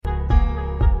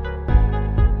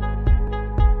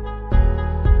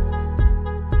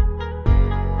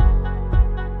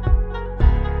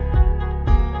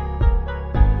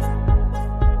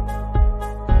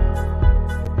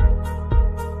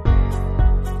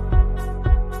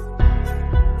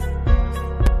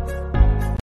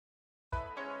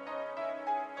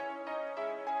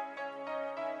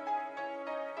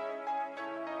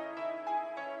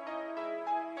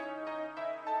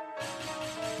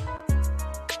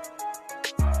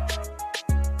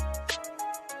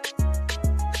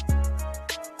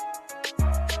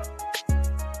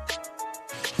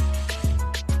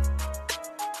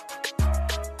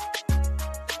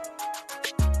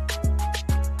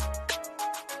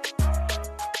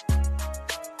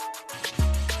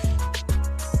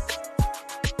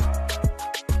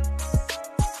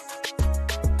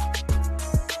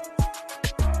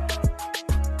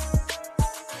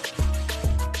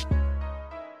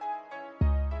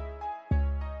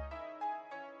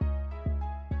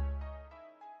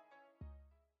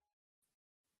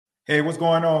Hey, what's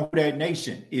going on with that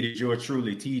nation? It is your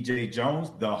truly TJ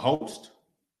Jones, the host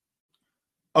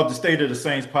of the State of the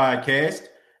Saints podcast.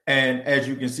 And as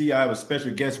you can see, I have a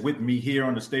special guest with me here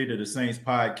on the State of the Saints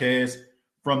podcast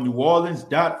from New Orleans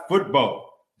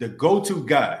Football, the go-to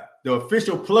guy, the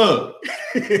official plug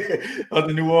of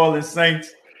the New Orleans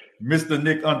Saints, Mr.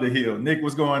 Nick Underhill. Nick,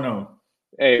 what's going on?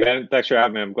 Hey, man, thanks for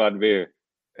having me. I'm glad to be here.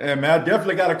 Hey, man, I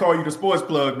definitely got to call you the sports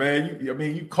plug, man.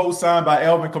 You co-signed by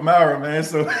Alvin Kamara, man.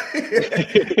 So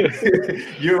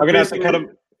you're I'm gonna have to cut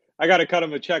him. I got to cut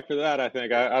him a check for that. I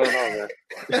think. I don't know,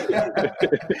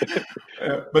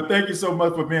 man. But thank you so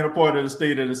much for being a part of the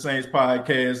State of the Saints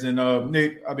podcast. And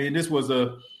Nick, I mean, this was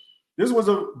a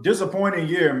disappointing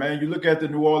year, man. You look at the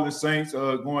New Orleans Saints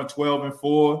going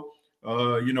 12-4.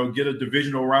 Get a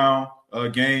divisional round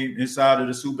game inside of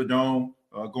the Superdome.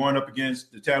 Going up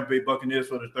against the Tampa Bay Buccaneers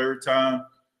for the third time.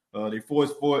 They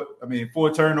forced four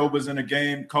turnovers in the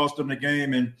game, cost them the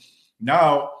game. And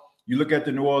now you look at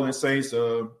the New Orleans Saints,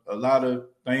 a lot of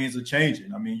things are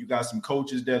changing. I mean, you got some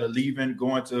coaches that are leaving,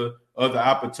 going to other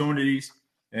opportunities,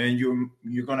 and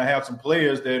you're going to have some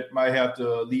players that might have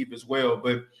to leave as well.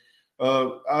 But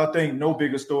I think no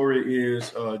bigger story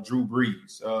is Drew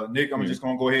Brees. Nick, I'm just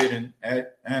going to go ahead and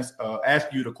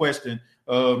ask you the question.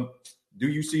 Do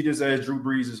you see this as Drew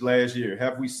Brees' last year?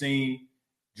 Have we seen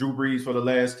Drew Brees for the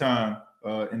last time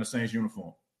in the Saints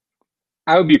uniform?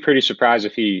 I would be pretty surprised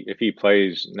if he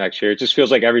plays next year. It just feels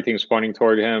like everything's pointing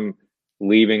toward him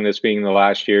leaving, this being the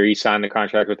last year. He signed the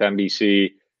contract with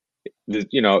NBC.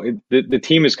 The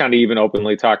team has kind of even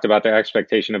openly talked about their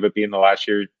expectation of it being the last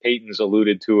year. Peyton's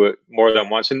alluded to it more than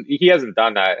once, and he hasn't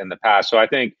done that in the past. So I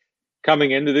think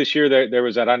coming into this year, there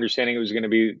was that understanding it was going to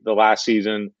be the last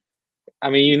season. I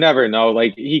mean, you never know.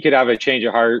 Like, he could have a change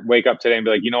of heart, wake up today and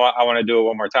be like, you know what, I want to do it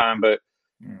one more time. But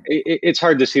it's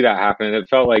hard to see that happen. It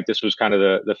felt like this was kind of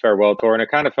the farewell tour. And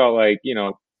it kind of felt like,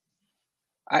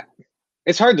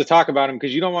 it's hard to talk about him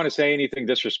because you don't want to say anything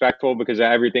disrespectful because of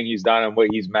everything he's done and what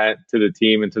he's meant to the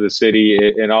team and to the city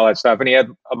and all that stuff. And he had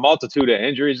a multitude of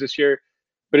injuries this year.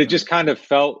 But it just kind of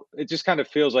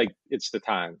feels like it's the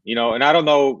time, And I don't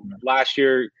know, last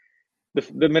year,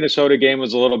 the Minnesota game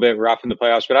was a little bit rough in the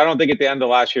playoffs, but I don't think at the end of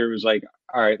last year it was like,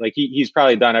 all right, like he's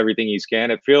probably done everything he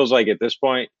can. It feels like at this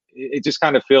point, it just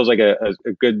kind of feels like a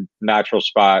good natural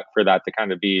spot for that to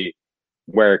kind of be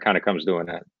where it kind of comes to an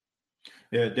end.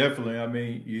 Yeah, definitely. I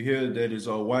mean, you hear that his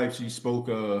wife, she spoke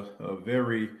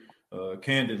very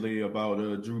candidly about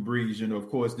Drew Brees, of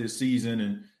course, this season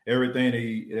and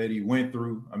everything that he went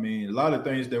through. I mean, a lot of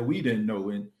things that we didn't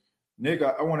know. And Nick,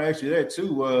 I want to ask you that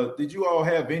too. Did you all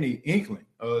have any inkling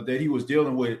that he was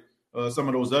dealing with some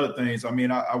of those other things? I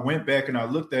mean, I went back and I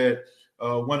looked at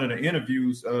one of the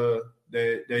interviews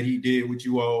that he did with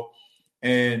you all,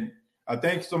 and I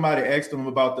think somebody asked him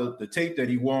about the tape that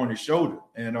he wore on his shoulder,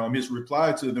 and his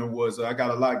reply to them was, "I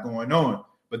got a lot going on."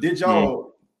 But did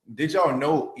y'all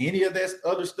know any of that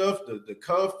other stuff, the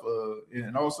cuff,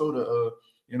 and also the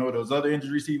those other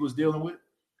injuries he was dealing with?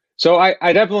 So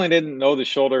I definitely didn't know the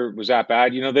shoulder was that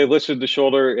bad. They listed the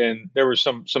shoulder and there was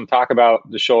some talk about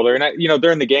the shoulder. And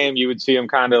during the game, you would see him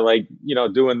kind of like,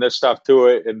 doing this stuff to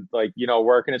it and like,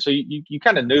 working it. So you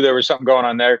kind of knew there was something going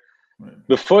on there. Right.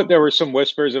 The foot, there were some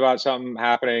whispers about something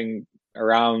happening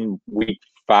around week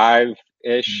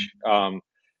 5-ish. Mm-hmm.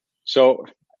 So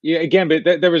yeah, again, but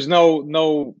there was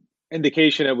no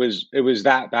indication it was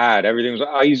that bad. Everything was,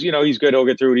 he's good, he'll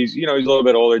get through it. He's a little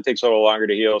bit older, it takes a little longer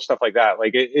to heal, stuff like that.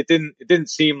 Like it didn't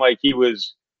seem like he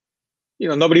was,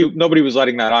 nobody was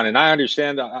letting that on. And I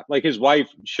understand that, like, his wife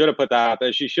should have put that out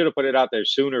there. She should have put it out there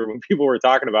sooner when people were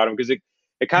talking about him, because it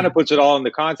kind of puts it all in the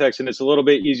context, and it's a little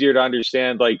bit easier to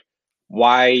understand like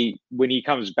why when he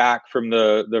comes back from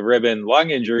the rib and lung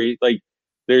injury, like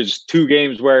there's 2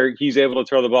 games where he's able to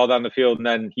throw the ball down the field and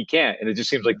then he can't. And it just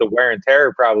seems like the wear and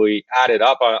tear probably added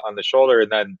up on the shoulder,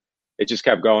 and then it just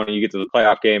kept going. And you get to the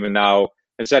playoff game, and now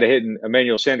instead of hitting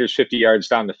Emmanuel Sanders 50 yards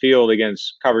down the field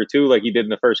against cover 2 like he did in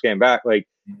the first game back, like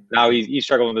now he's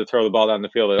struggling to throw the ball down the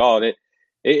field at all. And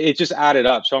it just added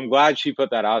up. So I'm glad she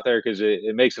put that out there because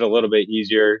it makes it a little bit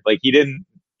easier. Like, he didn't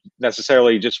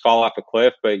necessarily just fall off a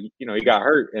cliff, but he got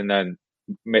hurt and then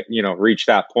reached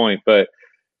that point. But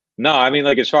no, I mean,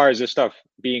 like, as far as this stuff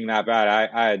being that bad,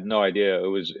 I had no idea it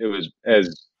was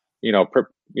as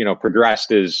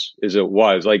progressed as it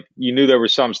was. Like, you knew there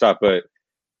was some stuff, but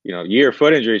year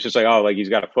foot injury, it's just like, oh, like he's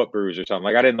got a foot bruise or something.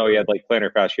 Like, I didn't know he had like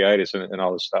plantar fasciitis and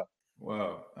all this stuff.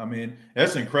 Wow, I mean,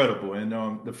 that's incredible. And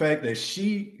the fact that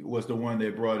she was the one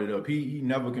that brought it up, he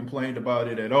never complained about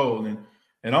it at all.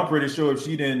 And I'm pretty sure if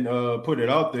she didn't put it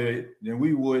out there, then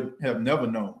we would have never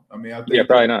known. I mean, I think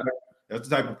probably not. That's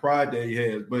the type of pride that he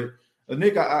has. But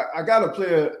Nick, I gotta play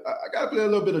a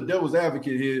little bit of devil's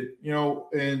advocate here,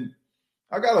 and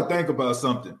I gotta think about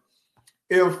something.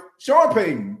 If Sean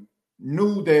Payton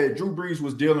knew that Drew Brees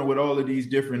was dealing with all of these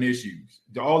different issues,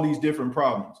 all these different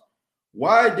problems,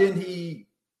 why didn't he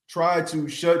try to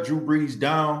shut Drew Brees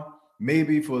down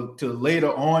maybe to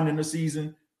later on in the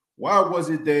season? Why was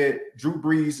it that Drew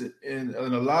Brees in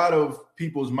a lot of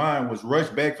people's mind was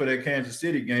rushed back for that Kansas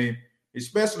City game,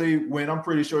 especially when I'm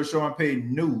pretty sure Sean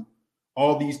Payton knew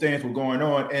all these things were going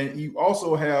on, and you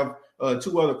also have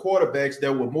two other quarterbacks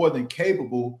that were more than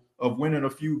capable of winning a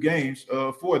few games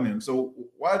for them. So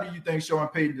why do you think Sean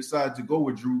Payton decided to go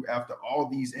with Drew after all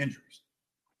these injuries?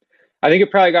 I think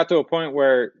it probably got to a point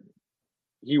where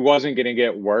he wasn't going to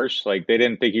get worse. Like they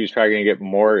didn't think he was probably going to get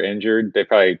more injured. They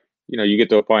probably, you get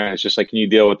to a point, it's just like, can you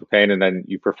deal with the pain and then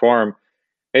you perform?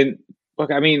 And look,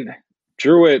 I mean,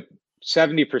 Drew at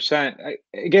 70%.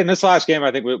 Again, this last game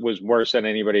I think was worse than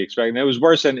anybody expected. It was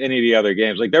worse than any of the other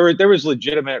games. Like there was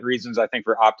legitimate reasons I think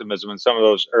for optimism in some of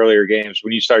those earlier games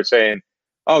when you start saying,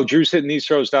 "Oh, Drew's hitting these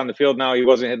throws down the field now. He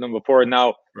wasn't hitting them before, and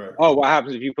now, right. Oh, what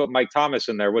happens if you put Mike Thomas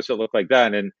in there? What's it look like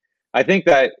then?" And I think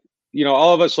that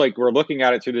all of us like we're looking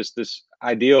at it through this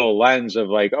ideal lens of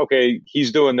like, okay,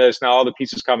 he's doing this now. All the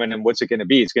pieces come in, and what's it going to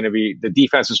be? It's going to be the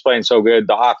defense is playing so good,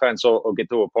 the offense will get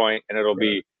to a point, and it'll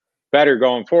be better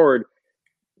going forward.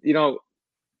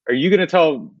 Are you going to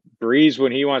tell Breeze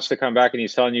when he wants to come back and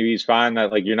he's telling you he's fine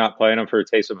that like you're not playing him for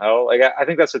Taysom Hill? Like I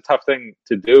think that's a tough thing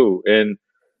to do. And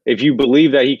if you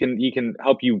believe that he can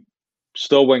help you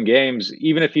still win games,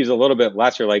 even if he's a little bit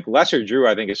lesser, like lesser Drew,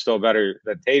 I think is still better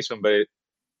than Taysom. But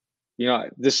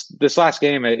this last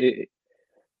game,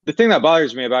 the thing that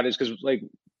bothers me about it is because like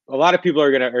a lot of people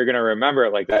are gonna remember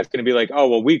it like that. It's gonna be like, oh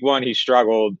well, week one he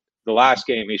struggled. The last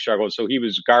game he struggled, so he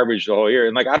was garbage the whole year.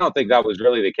 And like I don't think that was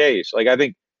really the case. Like I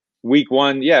think week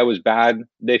one, yeah, it was bad.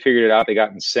 They figured it out. They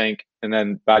got in sync, and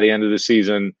then by the end of the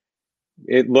season,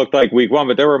 it looked like week one.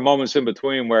 But there were moments in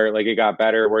between where like it got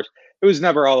better. Where it was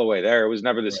never all the way there. It was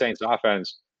never the Saints'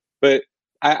 offense. But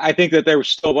I think that there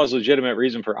still was legitimate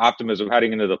reason for optimism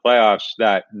heading into the playoffs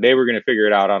that they were going to figure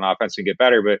it out on offense and get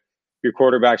better. But your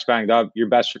quarterback's banged up. Your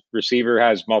best receiver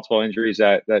has multiple injuries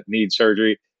that need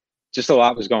surgery. Just a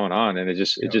lot was going on, and it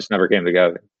just never came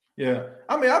together. Yeah,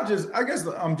 I mean, I guess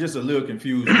I'm just a little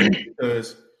confused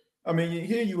because I mean,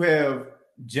 here you have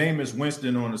Jameis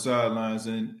Winston on the sidelines,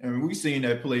 and we've seen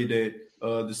that play that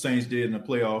the Saints did in the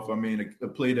playoff. I mean, a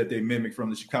play that they mimicked from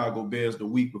the Chicago Bears the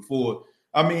week before.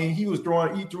 I mean, he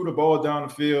threw the ball down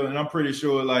the field, and I'm pretty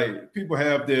sure like people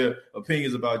have their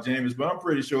opinions about Jameis, but I'm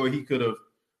pretty sure he could have,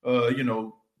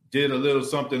 did a little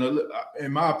something,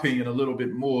 in my opinion, a little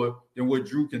bit more than what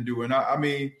Drew can do. And I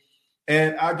mean,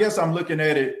 and I guess I'm looking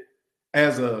at it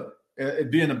as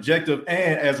being objective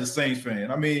and as a Saints fan.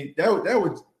 I mean,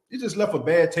 it just left a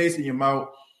bad taste in your mouth,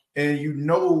 and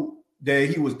that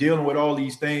he was dealing with all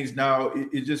these things. Now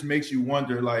it just makes you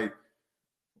wonder, like,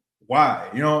 why?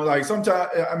 Like sometimes,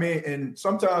 I mean, and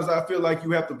sometimes I feel like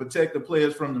you have to protect the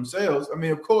players from themselves. I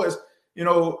mean, of course,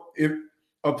 if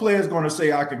a player's going to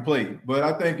say I can play, but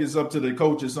I think it's up to the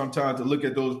coaches sometimes to look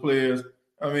at those players.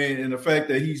 I mean, and the fact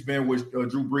that he's been with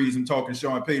Drew Brees and talking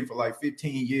Sean Payton for like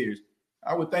 15 years,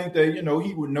 I would think that,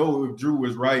 he would know if Drew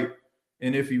was right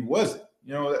and if he wasn't,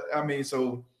 I mean,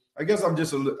 so I guess I'm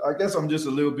just a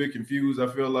little bit confused. I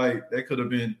feel like that could have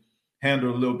been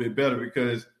handled a little bit better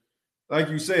because like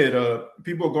you said,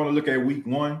 people are going to look at week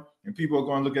one and people are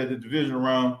going to look at the division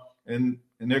round and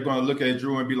they're going to look at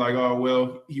Drew and be like, oh,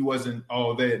 well, he wasn't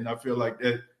all that. And I feel like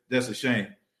that's a shame.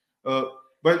 But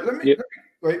go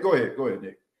ahead,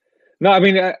 Nick. No, I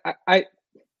mean,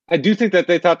 I do think that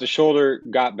they thought the shoulder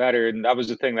got better. And that was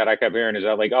the thing that I kept hearing is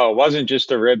that like, oh, it wasn't just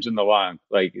the ribs and the lung,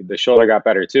 like the shoulder got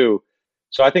better too.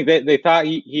 So I think they thought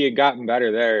he had gotten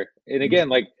better there. And again,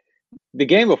 like the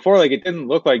game before, like it didn't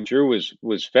look like Drew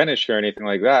was finished or anything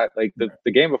like that. Like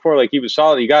the game before, like he was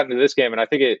solid. He got into this game, and I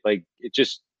think it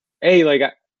just he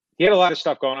had a lot of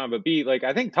stuff going on, but B, like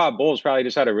I think Todd Bowles probably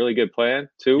just had a really good plan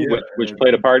too, which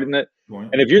played a part in it.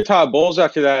 And if you're Todd Bowles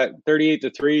after that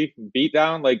 38-3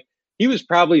 beatdown, like he was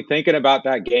probably thinking about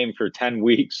that game for 10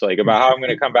 weeks, like about how I'm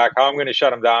going to come back, how I'm going to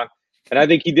shut him down. And I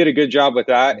think he did a good job with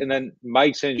that. And then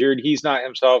Mike's injured. He's not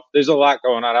himself. There's a lot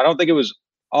going on. I don't think it was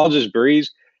all just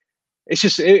Breeze. It's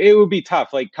just, it would be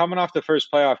tough. Like coming off the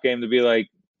first playoff game to be like,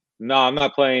 no, I'm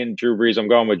not playing Drew Brees. I'm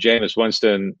going with Jameis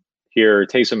Winston here,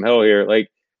 Taysom Hill here. Like,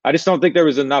 I just don't think there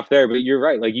was enough there, but you're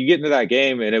right. Like you get into that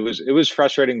game and it was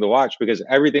frustrating to watch because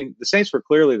the Saints were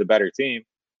clearly the better team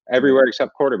everywhere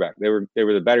except quarterback. They were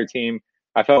the better team.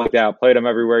 I felt like they outplayed them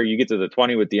everywhere. You get to the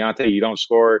 20 with Deontay, you don't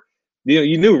score.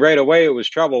 you knew right away it was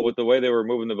trouble with the way they were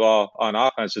moving the ball on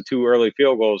offense. The 2 early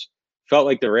field goals felt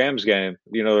like the Rams game,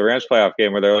 the Rams playoff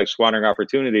game where they're like squandering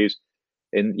opportunities.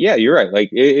 And yeah, you're right. Like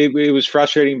it was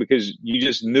frustrating because you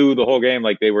just knew the whole game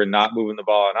like they were not moving the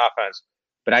ball on offense.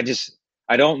 But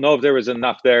I don't know if there was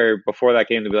enough there before that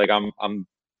game to be like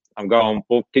I'm going.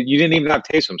 Well, you didn't even have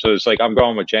Taysom, so it's like I'm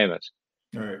going with Jameis.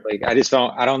 Right. Like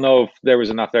I don't know if there was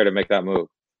enough there to make that move.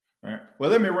 All right. Well,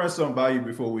 let me run something by you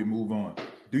before we move on.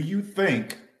 Do you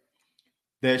think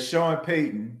that Sean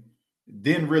Payton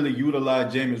didn't really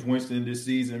utilize Jameis Winston this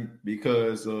season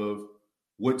because of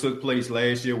what took place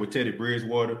last year with Teddy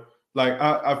Bridgewater? Like,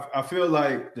 I feel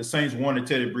like the Saints wanted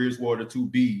Teddy Bridgewater to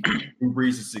be Drew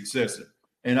Brees' successor.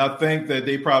 And I think that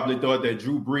they probably thought that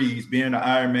Drew Brees, being the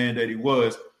Iron Man that he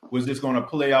was just going to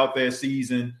play out that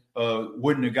season,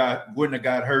 wouldn't have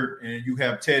got hurt, and you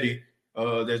have Teddy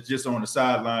that's just on the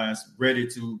sidelines ready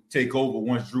to take over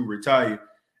once Drew retired.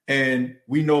 And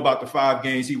we know about the 5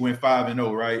 games he went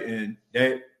 5-0, right? And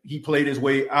that he played his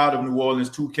way out of New Orleans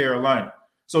to Carolina.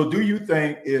 So do you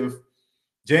think if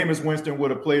Jameis Winston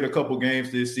would have played a couple games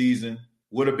this season,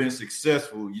 would have been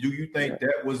successful? Do you think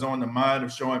that was on the mind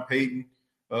of Sean Payton,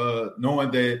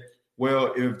 knowing that,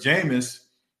 well, if Jameis,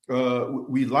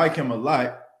 we like him a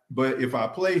lot, but if I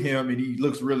play him and he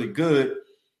looks really good,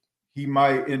 he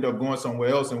might end up going somewhere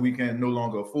else and we can no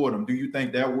longer afford him. Do you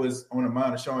think that was on the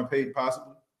mind of Sean Payton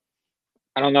possibly?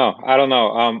 I don't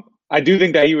know. I do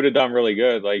think that he would have done really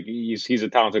good. Like he's a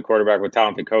talented quarterback with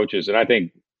talented coaches, and I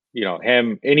think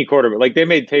him, any quarterback, like they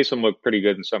made Taysom look pretty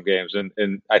good in some games,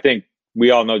 and I think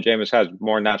we all know Jameis has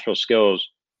more natural skills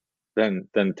than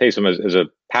Taysom as a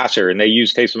passer, and they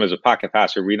use Taysom as a pocket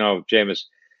passer. We know Jameis.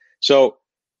 So,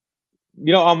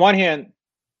 on one hand,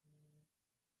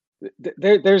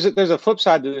 there's a flip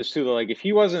side to this too. Though. Like if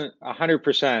he wasn't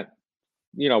 100%,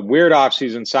 weird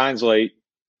offseason, signs late,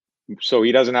 so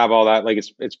he doesn't have all that. Like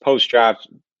it's post draft,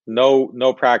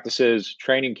 no practices,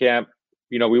 training camp.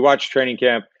 We watched training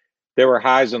camp. There were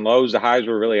highs and lows. The highs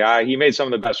were really high. He made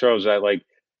some of the best throws that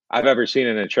I've ever seen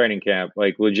in a training camp.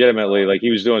 Like legitimately, like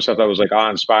he was doing stuff that was like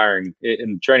awe-inspiring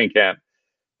in training camp.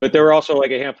 But there were also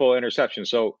like a handful of interceptions.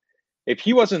 So if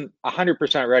he wasn't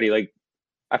 100% ready, like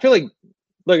I feel like,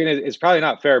 look, it's probably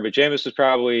not fair, but Jameis is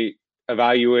probably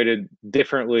evaluated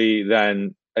differently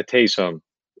than a Taysom.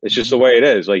 It's just the way it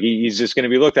is. Like he's just going to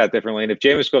be looked at differently. And if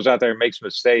Jameis goes out there and makes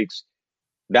mistakes,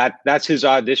 that's his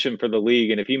audition for the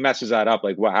league. And if he messes that up,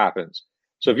 like what happens?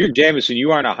 So if you're Jameis and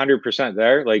you aren't 100%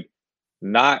 there, like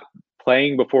not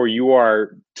playing before you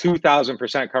are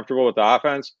 2,000% comfortable with the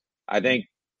offense, I think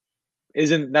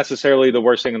isn't necessarily the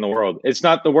worst thing in the world. It's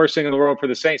not the worst thing in the world for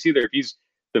the Saints either. If he's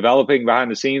developing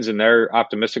behind the scenes and they're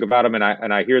optimistic about him, and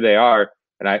I hear they are,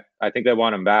 and I think they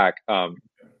want him back.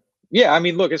 Yeah, I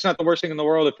mean, look, it's not the worst thing in the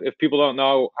world if people don't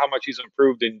know how much he's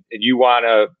improved and you want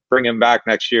to bring him back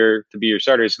next year to be your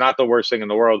starter. It's not the worst thing in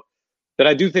the world. But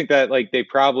I do think that like they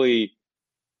probably,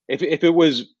 if it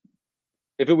was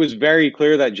very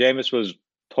clear that Jameis was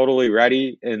totally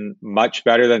ready and much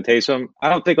better than Taysom, I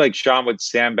don't think like Sean would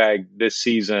sandbag this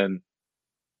season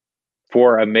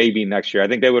for a maybe next year. I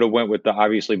think they would have went with the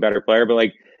obviously better player. But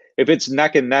like if it's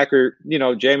neck and neck, or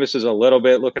Jameis is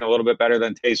looking a little bit better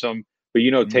than Taysom. But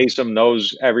Taysom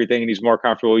knows everything and he's more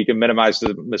comfortable. He can minimize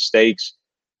the mistakes.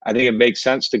 I think it makes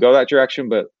sense to go that direction.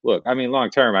 But look, I mean, long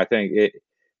term, I think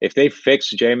if they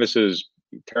fix Jameis's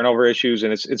turnover issues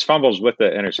and it's fumbles with the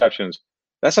interceptions,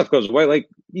 that stuff goes away. Like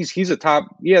he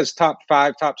has top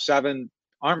 5, top 7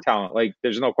 arm talent. Like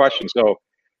there's no question. So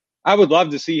I would love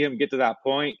to see him get to that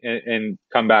point and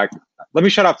come back. Let me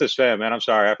shut off this fan, man. I'm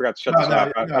sorry. I forgot to shut this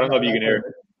off. I don't know if you can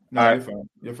hear. No,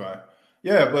 you're fine.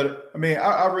 Yeah, but I mean,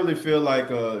 I really feel like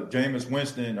Jameis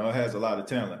Winston has a lot of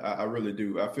talent. I really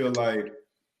do. I feel like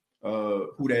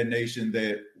Who Dat Nation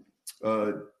that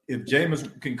if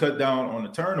Jameis can cut down on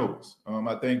the turnovers,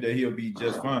 I think that he'll be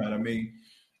just fine. I mean,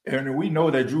 and we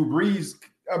know that Drew Brees.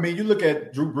 I mean, you look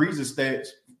at Drew Brees' stats,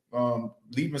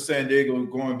 leaving San Diego,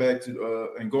 going back to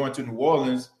and going to New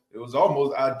Orleans. It was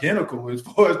almost identical as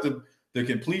far as the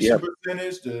completion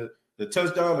percentage, the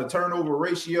touchdown to turnover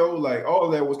ratio, like all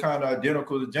of that was kind of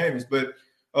identical to Jameis. But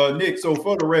Nick, so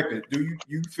for the record, do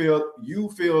you feel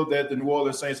that the New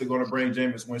Orleans Saints are going to bring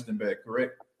Jameis Winston back,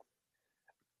 correct?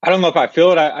 I don't know if I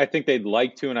feel it. I think they'd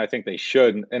like to, and I think they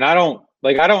should. And I don't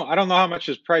know how much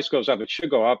his price goes up. It should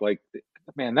go up. Like,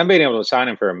 man, them being able to sign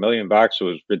him for $1 million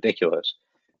was ridiculous.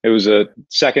 It was the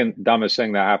second dumbest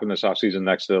thing that happened this offseason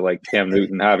next to like Cam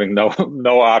Newton having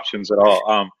no options at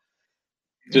all.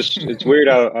 Just it's weird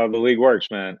how the league works,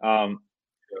 man.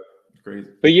 crazy.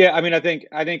 But yeah, I mean, I think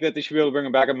that they should be able to bring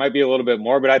him back. It might be a little bit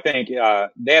more, but I think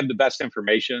they have the best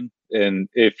information. And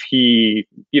if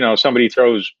somebody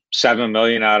throws $7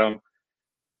 million at him,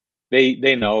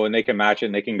 they know and they can match it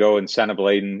and they can go incentive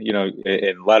laden,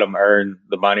 and let them earn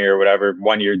the money or whatever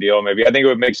 1 year deal. Maybe I think it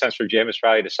would make sense for Jameis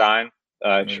probably to sign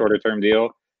a shorter term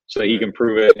deal so that he can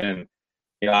prove it. And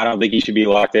I don't think he should be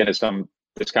locked in at some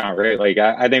discount rate. Like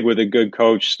I think with a good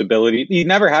coach, stability. He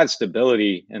never had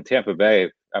stability in Tampa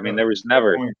Bay. I mean, there was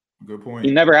never. Good point.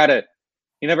 He never had it.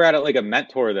 He never had it like a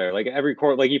mentor there. Like every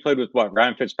court, like he played with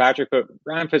Ryan Fitzpatrick, but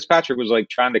Ryan Fitzpatrick was like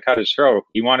trying to cut his throat.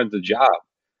 He wanted the job.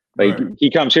 Like he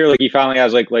comes here, like he finally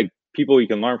has like people he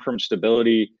can learn from,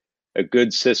 stability, a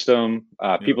good system,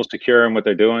 people secure in what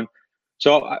they're doing.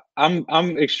 So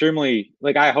I'm extremely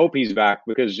I hope he's back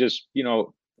because just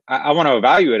I want to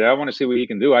evaluate it. I want to see what he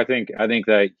can do. I think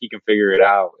that he can figure it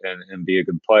out and be a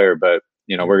good player. But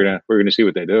we're gonna see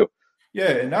what they do.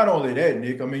 Yeah, and not only that,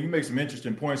 Nick. I mean, you make some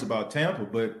interesting points about Tampa,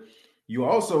 but you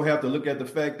also have to look at the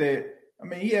fact that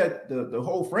he had the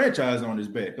whole franchise on his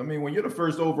back. I mean, when you're the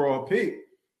first overall pick,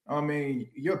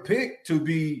 your pick to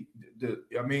be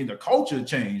the culture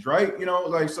change, right?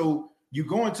 So you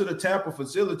go into the Tampa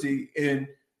facility and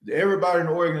everybody in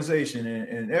the organization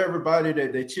and everybody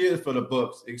that cheers for the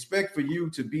Bucks expect for you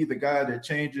to be the guy that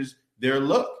changes their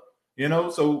luck,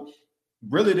 so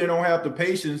really they don't have the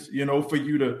patience, for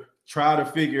you to try to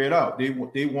figure it out.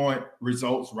 They want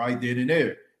results right then and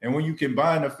there. And when you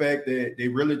combine the fact that they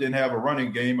really didn't have a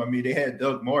running game, they had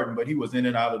Doug Martin, but he was in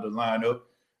and out of the lineup.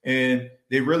 And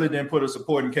they really didn't put a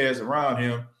supporting cast around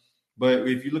him. But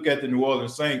if you look at the New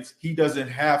Orleans Saints, he doesn't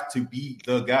have to be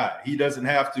the guy. He doesn't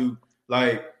have to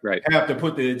have to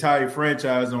put the entire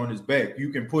franchise on his back. You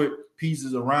can put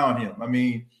pieces around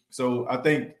him. So I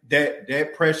think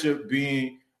that pressure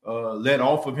being let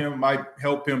off of him might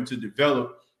help him to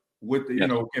develop with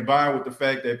the, combined with the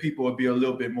fact that people will be a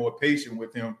little bit more patient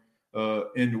with him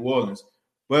in New Orleans.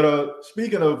 But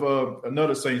speaking of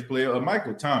another Saints player,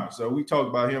 Michael Thomas. We talked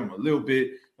about him a little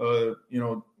bit,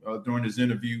 during this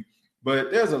interview.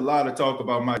 But there's a lot of talk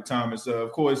about Michael Thomas.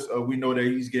 Of course, we know that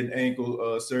he's getting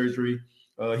ankle surgery.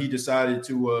 He decided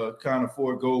to kind of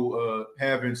forego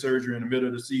having surgery in the middle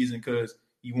of the season because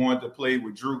he wanted to play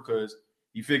with Drew because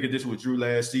he figured this was Drew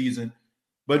last season.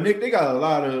 But, Nick, they got a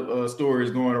lot of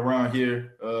stories going around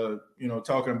here,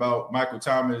 talking about Michael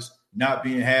Thomas not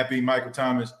being happy, Michael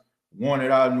Thomas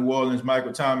wanted out of New Orleans,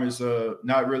 Michael Thomas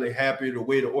not really happy the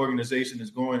way the organization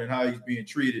is going and how he's being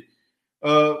treated.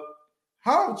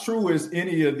 How true is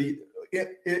any of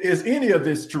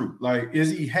this true? Like, is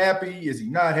he happy? Is he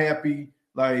not happy?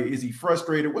 Like, is he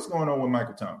frustrated? What's going on with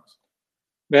Michael Thomas?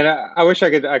 Man, I wish I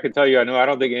could tell you. I know. I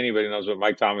don't think anybody knows what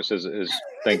Mike Thomas is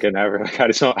thinking ever. Like, I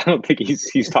don't think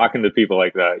he's talking to people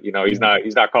like that.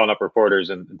 He's not calling up reporters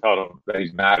and telling them that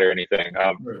he's mad or anything.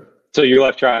 So you're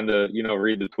left trying to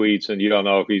read the tweets, and you don't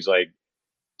know if he's like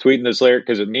tweeting this lyric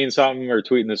because it means something or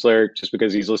tweeting this lyric just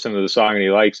because he's listening to the song and he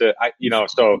likes it.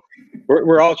 So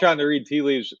we're all trying to read tea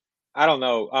leaves. I don't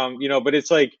know. But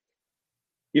it's like.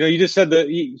 You just said that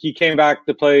he came back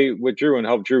to play with Drew and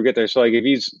help Drew get there. So, if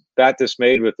he's that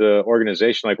dismayed with the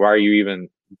organization, why are you even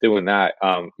doing that?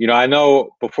 I know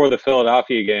before the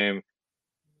Philadelphia game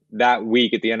that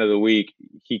week, at the end of the week,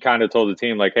 he kind of told the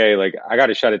team, hey, I got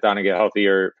to shut it down and get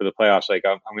healthier for the playoffs. I'm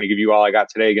going to give you all I got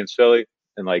today against Philly.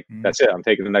 And, that's it. I'm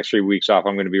taking the next 3 weeks off.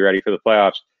 I'm going to be ready for the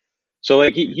playoffs. So,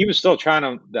 he was still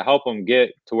trying to help him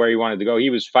get to where he wanted to go. He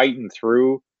was fighting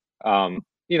through,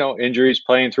 injuries,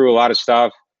 playing through a lot of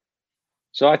stuff.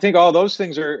 So I think all those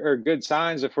things are good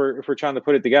signs if we're trying to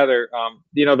put it together.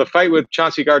 The fight with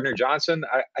Chauncey Gardner-Johnson,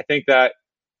 I think that,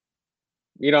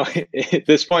 at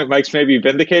this point, Mike's maybe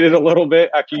vindicated a little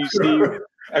bit after you see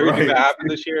everything that happened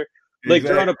this year.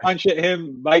 Throwing a punch at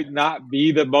him might not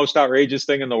be the most outrageous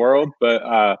thing in the world,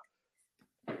 but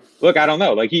look, I don't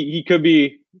know. He could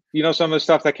be, some of the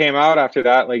stuff that came out after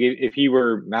that. If he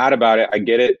were mad about it, I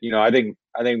get it.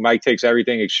 I think Mike takes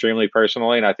everything extremely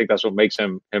personally, and I think that's what makes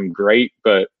him great.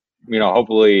 But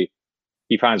hopefully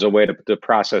he finds a way to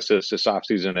process this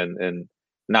offseason and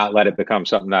not let it become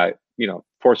something that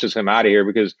forces him out of here,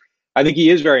 because I think he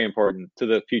is very important to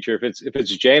the future. If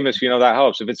it's Jameis, that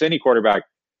helps. If it's any quarterback,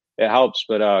 it helps.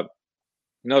 But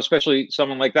especially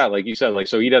someone like that, like you said,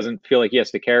 so he doesn't feel like he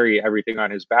has to carry everything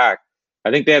on his back. I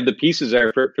think they have the pieces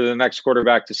there for the next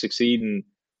quarterback to succeed and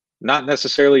not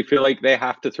necessarily feel like they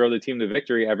have to throw the team to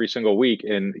victory every single week.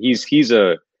 And he's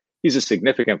a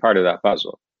significant part of that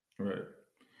puzzle. Right.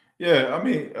 Yeah.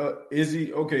 Is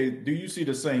he okay? Do you see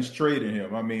the Saints trading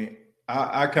him?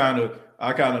 I kind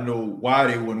of know why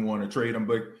they wouldn't want to trade him,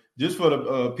 but just for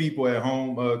the people at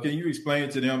home, can you explain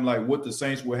to them like what the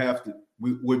Saints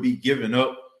would be giving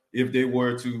up if they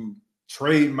were to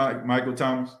trade Michael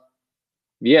Thomas?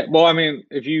 Yeah, well, I mean,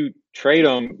 if you trade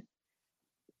him,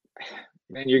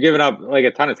 man, you're giving up like a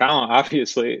ton of talent.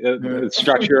 Obviously, the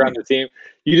structure on the team.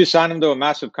 You just signed him to a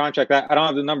massive contract. I don't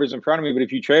have the numbers in front of me, but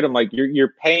if you trade him, like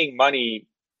you're paying money,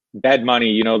 dead money.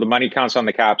 You know, the money counts on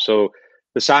the cap. So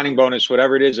the signing bonus,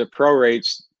 whatever it is, it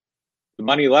prorates. The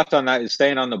money left on that is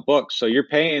staying on the books. So you're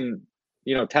paying,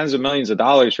 tens of millions of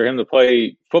dollars for him to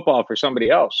play football for somebody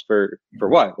else for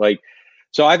what? Like,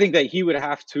 so I think that he would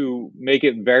have to make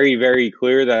it very, very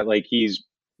clear that like he's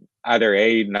either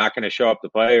A, not going to show up to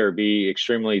play, or B,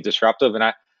 extremely disruptive. And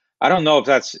I don't know if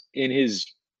that's in his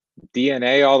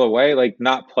DNA all the way. Like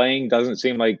not playing doesn't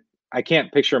seem like, I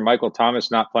can't picture Michael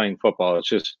Thomas not playing football. It's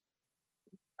just,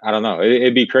 I don't know.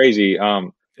 It'd be crazy.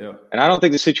 Yeah. And I don't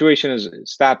think the situation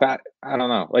is that bad. I don't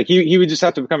know. Like he would just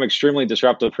have to become extremely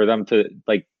disruptive for them to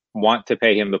like want to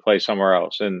pay him to play somewhere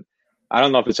else. And I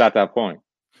don't know if it's at that point.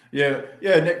 Yeah,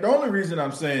 Nick, the only reason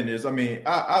I'm saying this, I mean,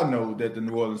 I know that the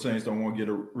New Orleans Saints don't want to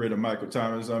get rid of Michael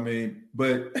Thomas. I mean,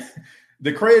 but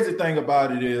the crazy thing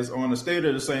about it is on the State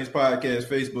of the Saints podcast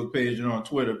Facebook page and on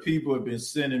Twitter, people have been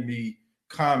sending me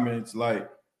comments like,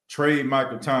 trade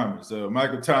Michael Thomas.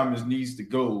 Michael Thomas needs to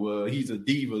go. He's a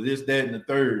diva, this, that, and the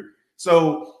third.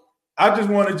 So I just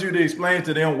wanted you to explain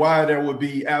to them why that would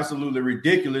be absolutely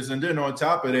ridiculous. And then on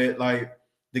top of that, like,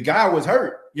 the guy was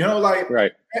hurt, like,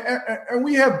 right. And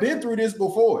we have been through this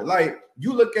before. Like,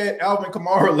 you look at Alvin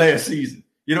Kamara last season.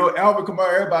 Alvin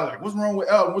Kamara, everybody like, what's wrong with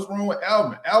Alvin? What's wrong with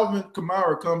Alvin? Alvin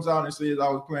Kamara comes out and says, I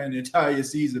was playing the entire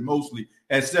season mostly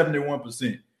at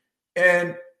 71%.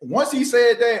 And once he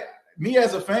said that, me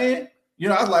as a fan,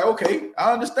 I was like, okay,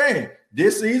 I understand.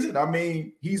 This season, I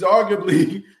mean, he's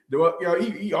arguably,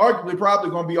 he arguably probably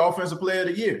going to be Offensive Player of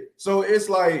the Year. So it's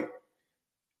like,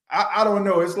 I don't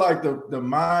know. It's like the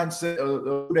mindset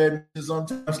of that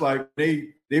sometimes like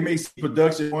they may see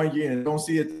production one year and don't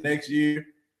see it the next year.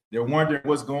 They're wondering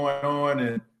what's going on,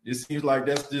 and it seems like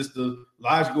that's just the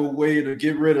logical way to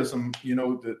get rid of some,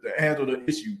 to handle the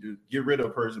issue, to get rid of a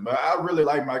person. But I really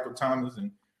like Michael Thomas,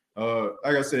 and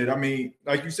like I said, I mean,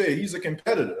 like you said, he's a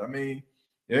competitor. I mean,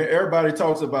 everybody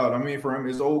talks about. I mean, from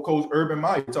his old coach Urban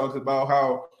Meyer talks about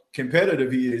how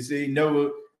competitive he is. He never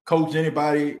coach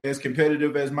anybody as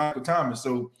competitive as Michael Thomas.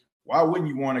 So why wouldn't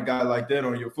you want a guy like that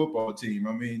on your football team?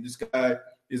 I mean, this guy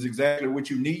is exactly what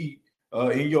you need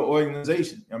in your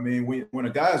organization. I mean, when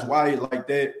a guy is wired like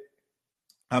that,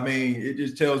 I mean, it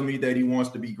just tells me that he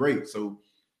wants to be great. So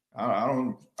I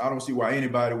don't see why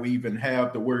anybody would even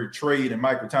have the word trade and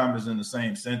Michael Thomas in the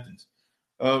same sentence.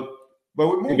 But we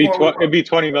move on. It'd be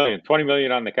 20 million. 20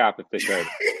 million on the cap if they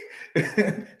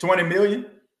trade. 20 million?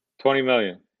 20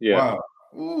 million. Yeah. Wow.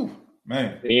 Ooh,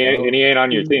 man. And he ain't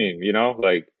on your team,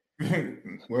 like.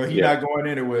 Well, he's not going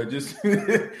anywhere. Just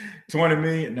 20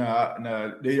 million.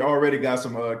 Nah. They already got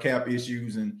some cap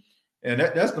issues, and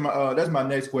that's my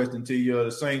next question to you.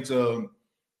 The Saints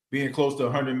being close to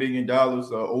 $100 million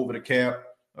over the cap.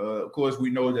 Of course, we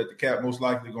know that the cap most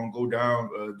likely going to go down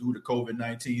due to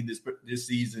COVID-19 this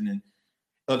season, and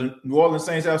the New Orleans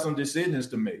Saints have some decisions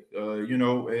to make.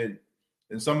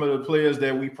 And some of the players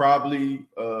that we probably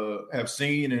have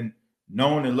seen and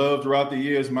known and loved throughout the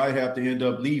years might have to end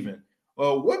up leaving.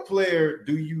 What player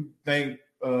do you think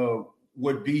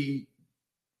would be,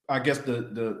 I guess,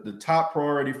 the top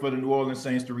priority for the New Orleans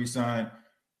Saints to resign?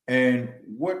 And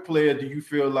what player do you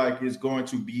feel like is going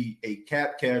to be a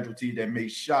cap casualty that may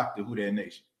shock the Who Dat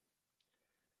Nation?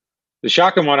 The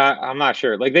shocking one, I'm not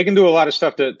sure. Like, they can do a lot of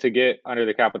stuff to get under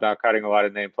the cap without cutting a lot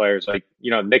of name players. Like,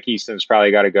 Nick Easton's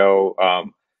probably got to go.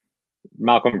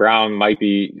 Malcolm Brown might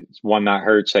be one that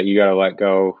hurts that you got to let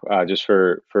go just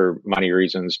for money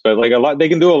reasons. But like they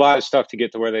can do a lot of stuff to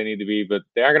get to where they need to be, but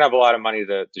they aren't going to have a lot of money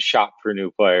to shop for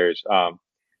new players.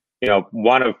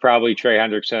 One of probably Trey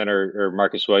Hendrickson or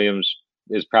Marcus Williams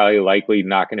is probably likely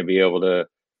not going to be able to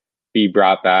be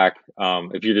brought back.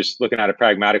 If you're just looking at it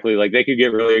pragmatically, like they could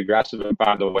get really aggressive and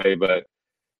find a way, but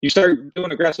you start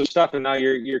doing aggressive stuff and now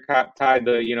you're tied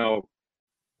to,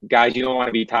 guys you don't want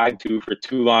to be tied to for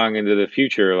too long into the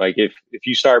future. Like if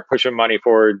you start pushing money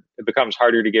forward, it becomes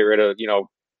harder to get rid of,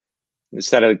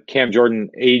 instead of Cam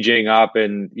Jordan aging up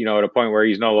and, at a point where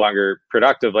he's no longer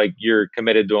productive, like you're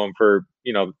committed to him for,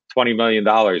 $20 million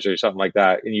or something like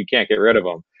that, and you can't get rid of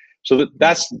him. So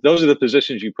those are the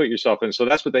positions you put yourself in. So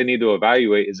that's what they need to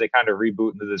evaluate as they kind of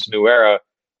reboot into this new era,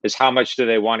 is how much do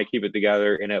they want to keep it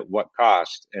together and at what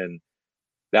cost? And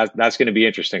that's going to be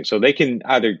interesting. So they can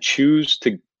either choose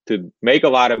to make a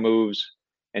lot of moves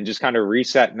and just kind of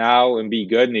reset now and be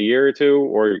good in a year or two,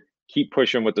 or keep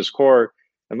pushing with this core.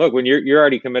 And look, when you're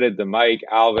already committed to Mike,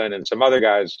 Alvin, and some other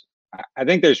guys, I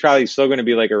think there's probably still going to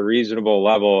be like a reasonable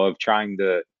level of trying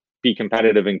to be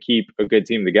competitive and keep a good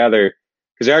team together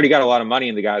because they already got a lot of money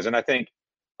in the guys. And I think,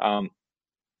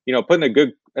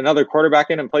 putting another quarterback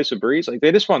in place of Breeze, like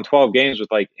they just won 12 games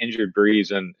with like injured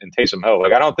Breeze and Taysom Hill.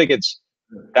 Like I don't think it's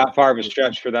that far of a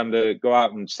stretch for them to go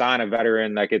out and sign a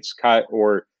veteran that gets cut,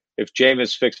 or if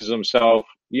Jameis fixes himself,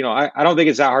 I don't think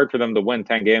it's that hard for them to win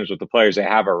 10 games with the players they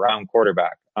have around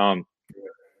quarterback.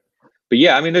 But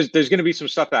yeah, I mean, there's going to be some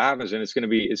stuff that happens, and it's going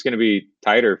to be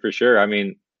tighter for sure. I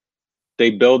mean,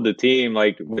 they build the team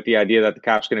like with the idea that the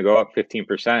cap's going to go up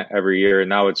 15% every year, and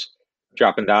now it's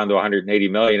dropping down to 180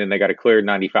 million, and they got to clear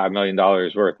 $95 million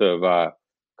worth of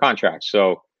contracts.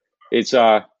 So it's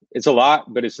a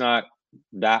lot, but it's not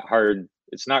that hard.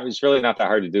 It's really not that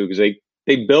hard to do because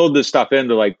they build this stuff in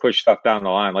to like push stuff down the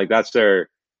line. Like that's their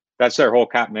whole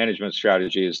cap management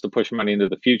strategy is to push money into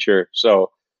the future. So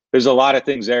there's a lot of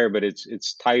things there, but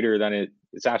it's tighter than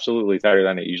it's absolutely tighter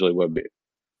than it usually would be.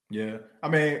 Yeah. I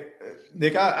mean,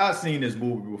 Nick, I've seen this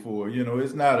movie before.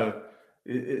 It's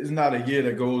not a year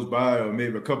that goes by or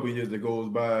maybe a couple of years that goes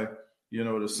by.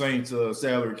 The Saints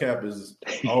salary cap is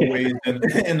always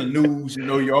in the news.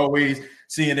 You're always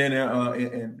seeing it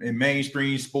in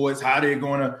mainstream sports, how they're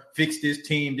going to fix this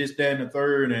team, this, that, and the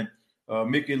third. And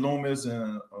Mickey Loomis,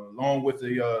 and along with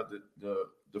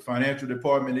the financial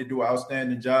department, they do an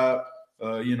outstanding job,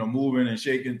 moving and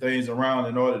shaking things around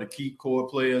in order to keep core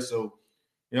players. So,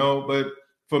 but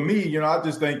for me, I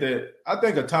just think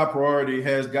a top priority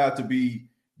has got to be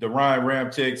the Ryan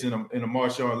Ramcheks and the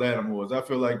Marshawn Lattimores. I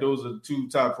feel like those are the two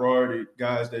top priority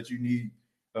guys that you need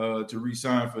to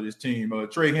re-sign for this team.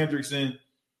 Trey Hendrickson,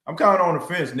 I'm kind of on the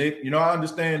fence, Nick. I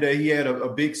understand that he had a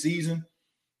big season,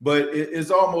 but it's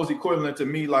almost equivalent to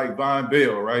me like Von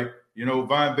Bell, right?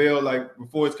 Von Bell, like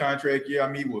before his contract year,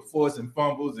 with forcing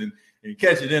fumbles and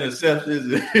catching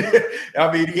interceptions.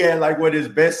 I mean, he had like his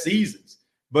best seasons.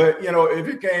 But, if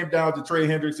it came down to Trey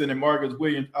Hendrickson and Marcus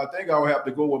Williams, I think I would have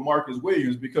to go with Marcus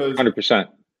Williams because 100%.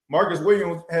 Marcus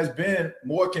Williams has been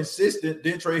more consistent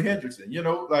than Trey Hendrickson,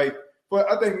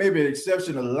 but I think maybe an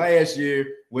exception of last year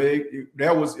where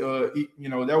that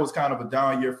was kind of a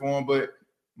down year for him. But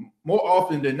more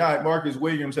often than not, Marcus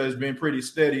Williams has been pretty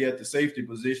steady at the safety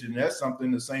position. That's something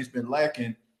the Saints been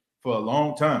lacking for a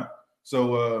long time.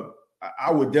 So,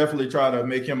 I would definitely try to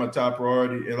make him a top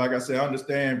priority. And like I said, I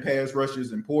understand pass rush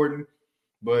is important,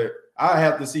 but I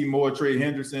have to see more Trey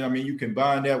Hendrickson. I mean, you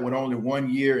combine that with only 1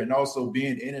 year and also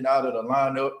being in and out of the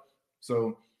lineup.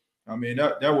 So, I mean,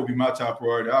 that would be my top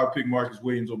priority. I would pick Marcus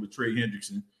Williams over Trey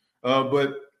Hendrickson.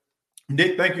 But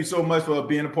Nick, thank you so much for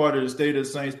being a part of the State of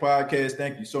the Saints podcast.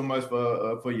 Thank you so much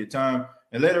for your time.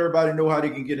 And let everybody know how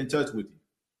they can get in touch with you.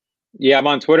 Yeah, I'm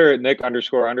on Twitter at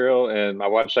Nick_Underhill, and my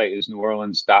website is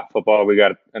neworleans.football. We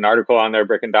got an article on there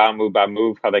breaking down move by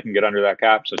move how they can get under that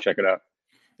cap, so check it out.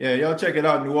 Yeah, y'all check it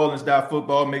out,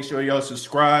 neworleans.football. Make sure y'all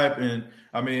subscribe. And,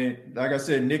 I mean, like I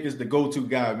said, Nick is the go-to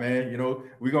guy, man.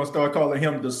 We're going to start calling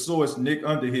him the source, Nick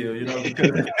Underhill,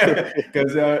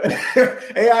 because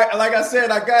hey, like I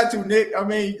said, I got to, Nick. I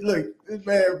mean, look, this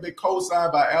man been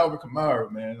co-signed by Alvin Kamara,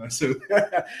 man. So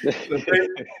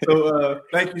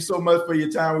thank you so much for your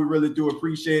time. We really do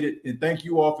appreciate it. And thank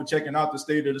you all for checking out the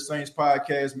State of the Saints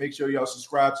podcast. Make sure y'all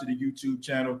subscribe to the YouTube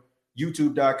channel,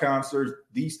 youtube.com, search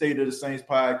the State of the Saints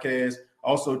podcast.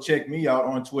 Also check me out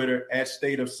on Twitter at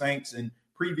State of Saints, and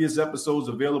previous episodes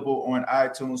available on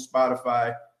iTunes,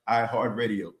 Spotify,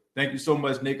 iHeartRadio. Thank you so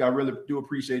much, Nick. I really do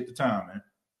appreciate the time, man.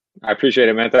 I appreciate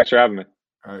it, man. Thanks for having me.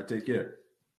 All right, take care.